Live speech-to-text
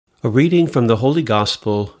A reading from the Holy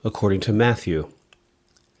Gospel according to Matthew.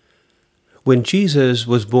 When Jesus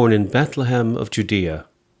was born in Bethlehem of Judea,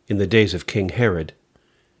 in the days of King Herod,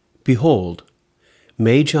 behold,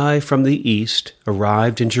 Magi from the east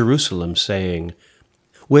arrived in Jerusalem, saying,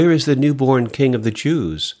 "Where is the newborn King of the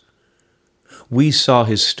Jews? We saw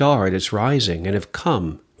his star at its rising and have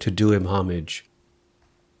come to do him homage."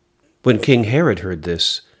 When King Herod heard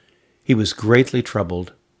this, he was greatly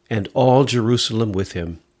troubled, and all Jerusalem with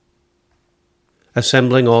him.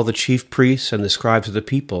 Assembling all the chief priests and the scribes of the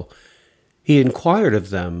people, he inquired of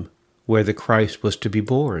them where the Christ was to be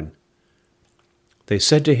born. They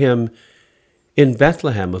said to him, "In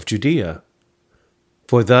Bethlehem of Judea,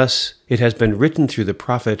 for thus it has been written through the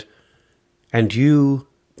prophet, 'And you,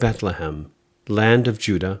 Bethlehem, land of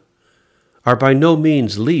Judah, are by no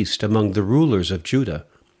means least among the rulers of Judah,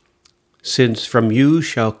 since from you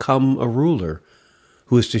shall come a ruler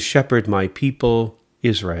who is to shepherd my people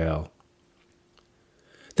Israel.'"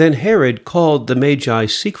 Then Herod called the Magi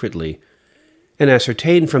secretly, and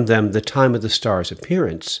ascertained from them the time of the star's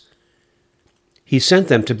appearance. He sent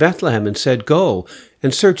them to Bethlehem and said, "Go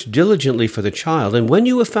and search diligently for the child, and when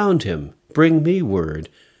you have found him, bring me word,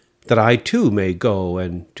 that I too may go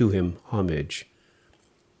and do him homage."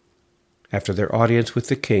 After their audience with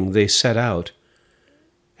the king, they set out.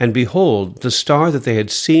 And behold, the star that they had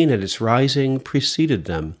seen at its rising preceded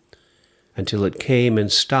them, until it came and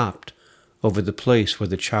stopped over the place where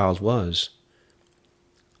the child was.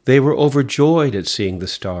 They were overjoyed at seeing the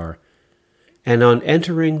star, and on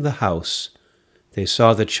entering the house, they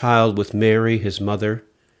saw the child with Mary, his mother.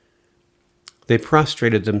 They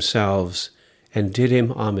prostrated themselves and did him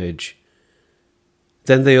homage.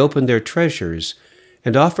 Then they opened their treasures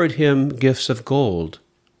and offered him gifts of gold,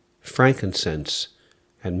 frankincense,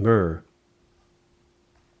 and myrrh.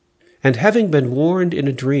 And having been warned in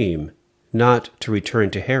a dream not to return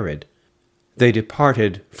to Herod, they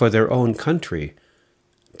departed for their own country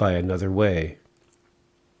by another way.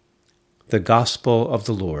 The Gospel of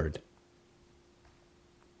the Lord.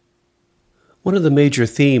 One of the major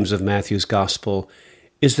themes of Matthew's Gospel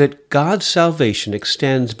is that God's salvation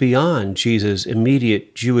extends beyond Jesus'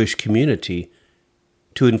 immediate Jewish community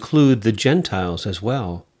to include the Gentiles as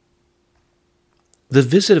well. The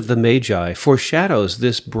visit of the Magi foreshadows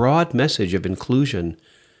this broad message of inclusion.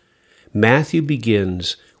 Matthew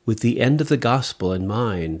begins with the end of the gospel in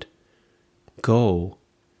mind. Go,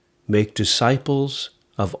 make disciples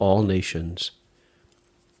of all nations.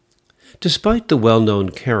 Despite the well-known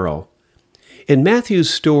carol, in Matthew's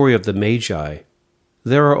story of the Magi,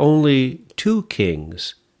 there are only two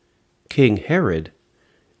kings, King Herod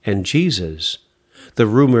and Jesus, the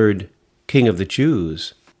rumored King of the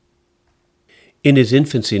Jews. In his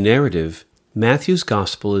infancy narrative, Matthew's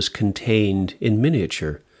gospel is contained in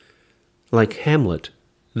miniature. Like Hamlet,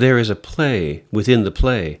 there is a play within the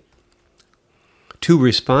play. Two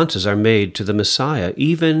responses are made to the Messiah,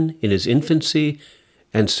 even in his infancy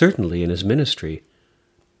and certainly in his ministry.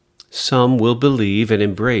 Some will believe and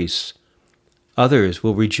embrace. Others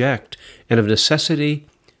will reject and of necessity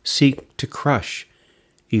seek to crush,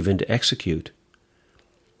 even to execute.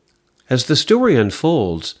 As the story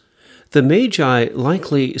unfolds, the Magi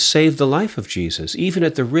likely saved the life of Jesus, even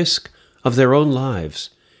at the risk of their own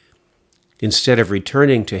lives. Instead of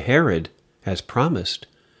returning to Herod, as promised,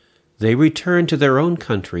 they returned to their own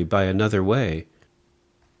country by another way.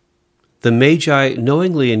 The Magi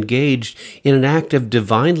knowingly engaged in an act of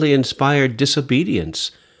divinely inspired disobedience,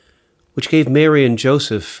 which gave Mary and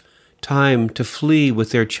Joseph time to flee with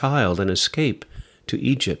their child and escape to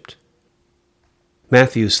Egypt.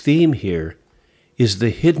 Matthew's theme here is the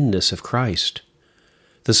hiddenness of Christ,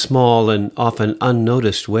 the small and often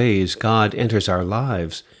unnoticed ways God enters our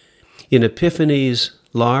lives, in epiphanies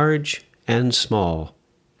large and small.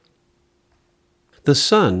 The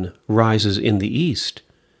sun rises in the east,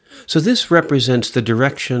 so this represents the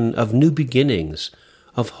direction of new beginnings,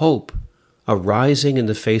 of hope, arising in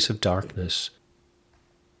the face of darkness.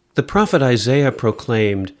 The prophet Isaiah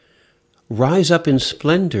proclaimed, "Rise up in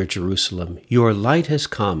splendor, Jerusalem, your light has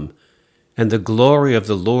come, and the glory of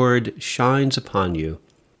the Lord shines upon you."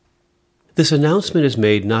 This announcement is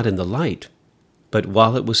made not in the light, but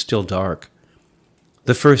while it was still dark.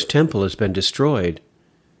 The first temple has been destroyed.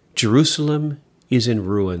 Jerusalem is in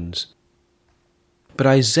ruins. But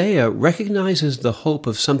Isaiah recognizes the hope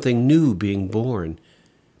of something new being born.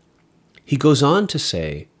 He goes on to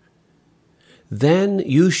say, "Then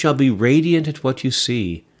you shall be radiant at what you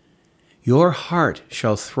see. Your heart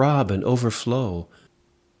shall throb and overflow."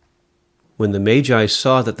 When the Magi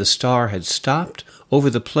saw that the star had stopped over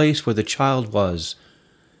the place where the child was,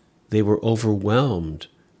 they were overwhelmed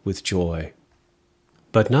with joy.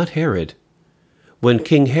 but not Herod. When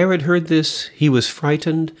King Herod heard this, he was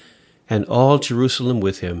frightened, and all Jerusalem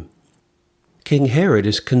with him. King Herod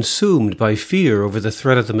is consumed by fear over the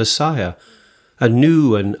threat of the Messiah, a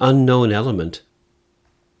new and unknown element.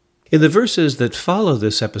 In the verses that follow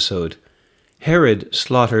this episode, Herod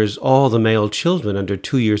slaughters all the male children under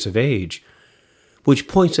 2 years of age, which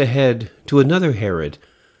points ahead to another Herod,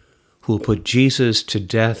 who will put Jesus to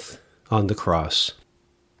death on the cross.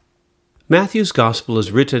 Matthew's Gospel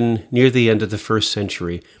is written near the end of the 1st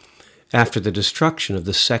century, after the destruction of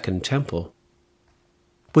the Second Temple.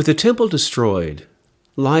 With the temple destroyed,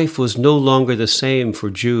 life was no longer the same for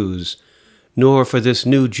Jews, nor for this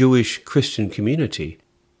new Jewish Christian community.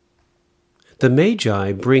 The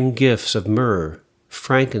Magi bring gifts of myrrh,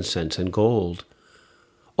 frankincense, and gold,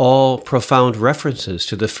 all profound references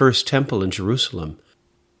to the first temple in Jerusalem.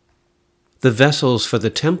 The vessels for the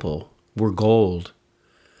temple were gold.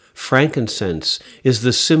 Frankincense is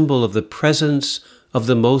the symbol of the presence of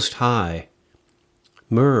the Most High.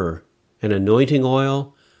 Myrrh, an anointing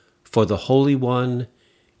oil for the Holy One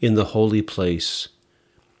in the holy place.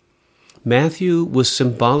 Matthew was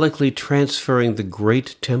symbolically transferring the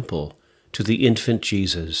great temple to the infant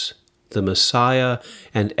Jesus, the Messiah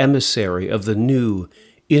and emissary of the new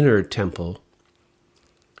inner temple.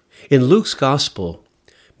 In Luke's Gospel,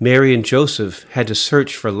 Mary and Joseph had to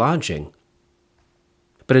search for lodging.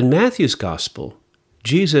 But in Matthew's Gospel,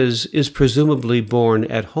 Jesus is presumably born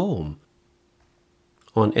at home.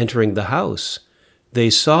 On entering the house, they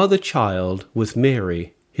saw the child with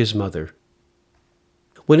Mary, his mother.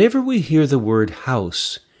 Whenever we hear the word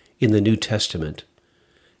house in the New Testament,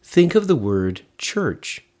 think of the word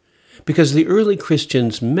church, because the early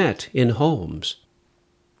Christians met in homes.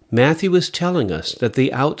 Matthew is telling us that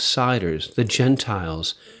the outsiders, the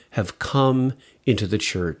Gentiles, have come into the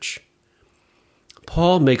church.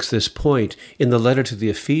 Paul makes this point in the letter to the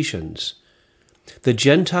Ephesians. The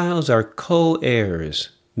Gentiles are co-heirs,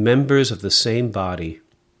 members of the same body.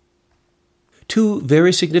 Two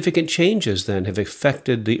very significant changes, then, have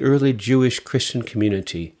affected the early Jewish Christian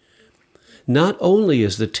community. Not only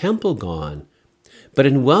is the temple gone, but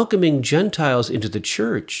in welcoming Gentiles into the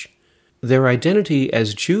church, their identity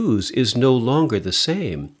as Jews is no longer the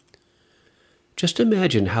same. Just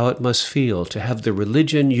imagine how it must feel to have the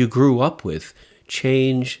religion you grew up with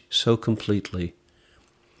change so completely.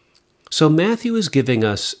 So Matthew is giving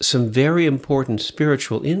us some very important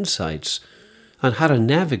spiritual insights on how to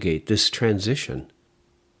navigate this transition.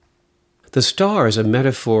 The star is a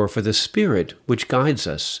metaphor for the Spirit which guides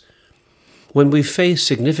us. When we face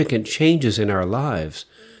significant changes in our lives,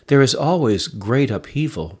 there is always great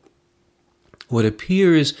upheaval. What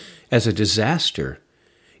appears as a disaster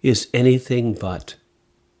is anything but.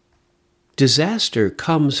 Disaster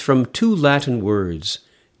comes from two Latin words,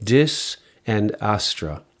 dis and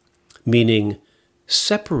astra, meaning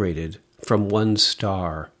separated from one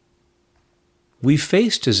star. We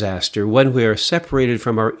face disaster when we are separated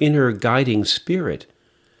from our inner guiding spirit,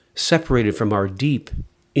 separated from our deep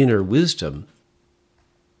inner wisdom.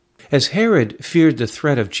 As Herod feared the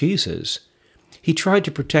threat of Jesus, he tried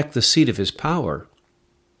to protect the seat of his power.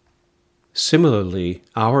 Similarly,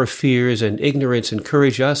 our fears and ignorance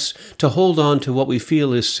encourage us to hold on to what we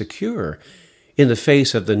feel is secure in the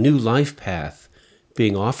face of the new life path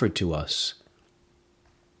being offered to us.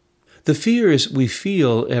 The fears we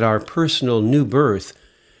feel at our personal new birth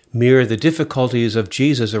mirror the difficulties of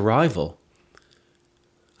Jesus' arrival.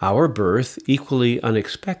 Our birth, equally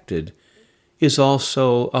unexpected, is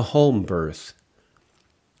also a home birth.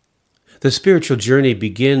 The spiritual journey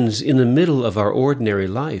begins in the middle of our ordinary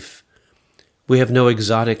life. We have no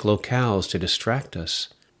exotic locales to distract us.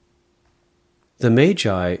 The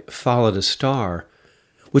Magi followed a star,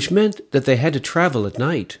 which meant that they had to travel at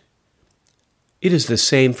night. It is the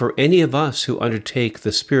same for any of us who undertake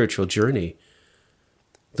the spiritual journey.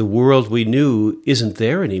 The world we knew isn't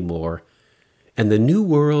there anymore, and the new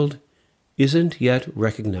world isn't yet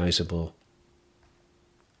recognizable.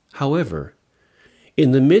 However,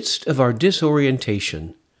 in the midst of our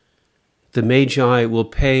disorientation, the Magi will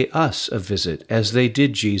pay us a visit as they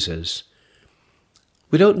did Jesus.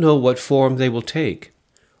 We don't know what form they will take,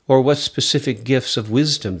 or what specific gifts of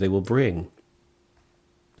wisdom they will bring.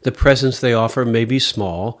 The presents they offer may be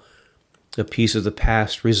small, a piece of the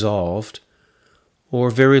past resolved, or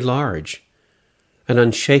very large, an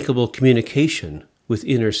unshakable communication with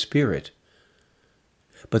inner spirit.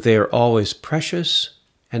 But they are always precious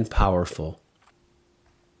and powerful.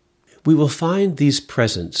 We will find these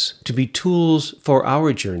presents to be tools for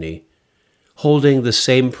our journey, holding the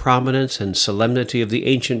same prominence and solemnity of the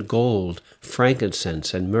ancient gold,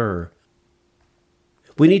 frankincense, and myrrh.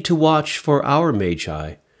 We need to watch for our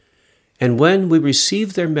Magi, and when we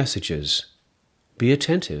receive their messages, be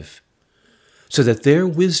attentive, so that their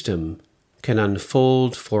wisdom can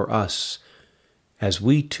unfold for us as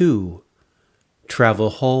we too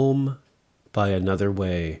travel home by another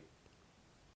way.